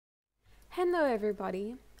Hello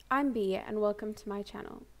everybody, I'm Bea and welcome to my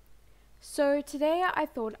channel. So today I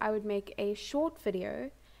thought I would make a short video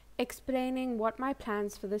explaining what my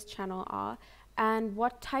plans for this channel are and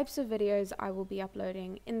what types of videos I will be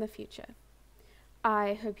uploading in the future.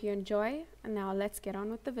 I hope you enjoy, and now let's get on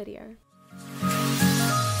with the video.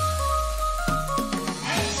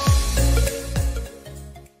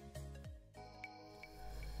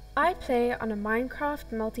 I play on a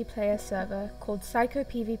Minecraft multiplayer server called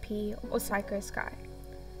SaicoPVP or SaicoSky.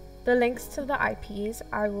 The links to the IPs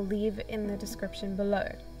I will leave in the description below.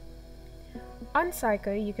 On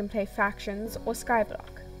Saico you can play factions or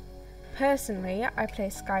Skyblock. Personally, I play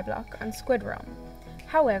Skyblock on Squid realm.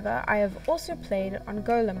 However, I have also played on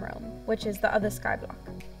Golem realm, which is the other Skyblock.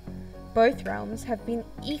 Both realms have been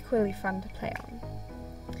equally fun to play on.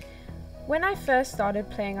 When I first started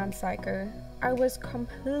playing on Saico, I was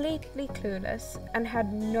completely clueless and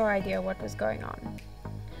had no idea what was going on.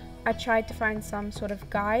 I tried to find some sort of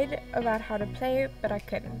guide about how to play, but I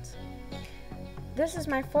couldn't. This is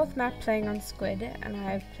my fourth map playing on Squid, and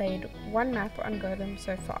I have played one map on Golem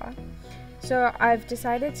so far, so I've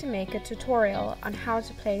decided to make a tutorial on how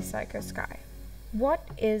to play SaicoSky. What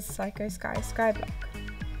is SaicoSky Skyblock?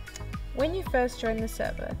 When you first join the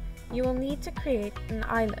server, you will need to create an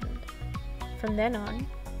island. From then on,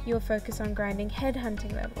 you will focus on grinding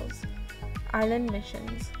headhunting levels, island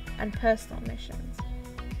missions, and personal missions.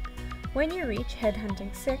 When you reach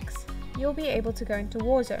headhunting 6, you'll be able to go into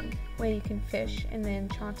Warzone, where you can fish in the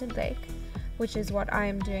enchanted lake, which is what I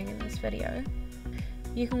am doing in this video.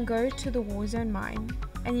 You can go to the Warzone mine,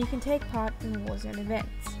 and you can take part in Warzone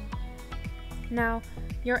events. Now,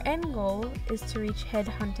 your end goal is to reach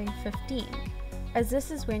headhunting 15, as this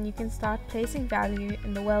is when you can start placing value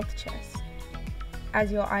in the wealth chest. As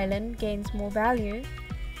your island gains more value,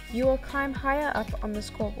 you will climb higher up on the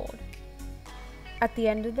scoreboard. At the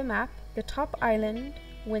end of the map, the top island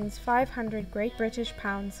wins 500 Great British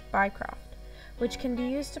Pounds Buycraft, which can be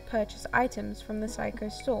used to purchase items from the Saico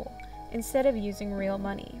store instead of using real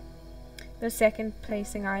money. The second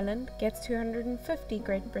placing island gets 250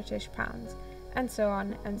 Great British Pounds, and so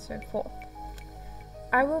on and so forth.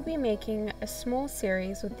 I will be making a small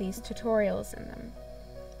series with these tutorials in them.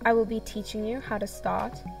 I will be teaching you how to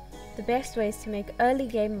start, the best ways to make early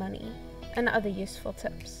game money, and other useful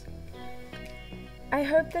tips. I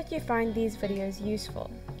hope that you find these videos useful,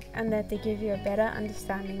 and that they give you a better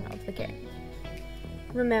understanding of the game.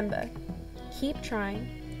 Remember, keep trying.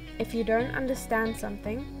 If you don't understand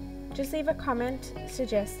something, just leave a comment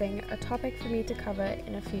suggesting a topic for me to cover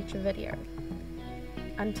in a future video.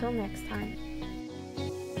 Until next time.